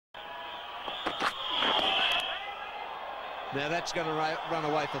Now that's going to run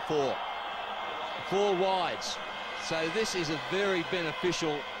away for 4. 4 wides. So this is a very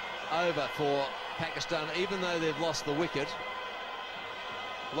beneficial over for Pakistan, even though they've lost the wicket.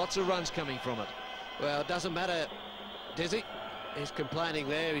 Lots of runs coming from it. Well, it doesn't matter, Dizzy. He's complaining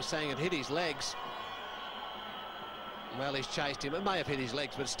there. He's saying it hit his legs. Well, he's chased him. It may have hit his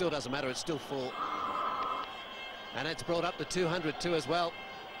legs, but it still doesn't matter. It's still full. And it's brought up to 200 too as well.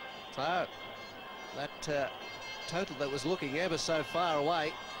 So that total that was looking ever so far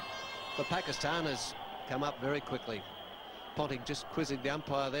away for Pakistan has come up very quickly. Ponting just quizzing the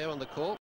umpire there on the call.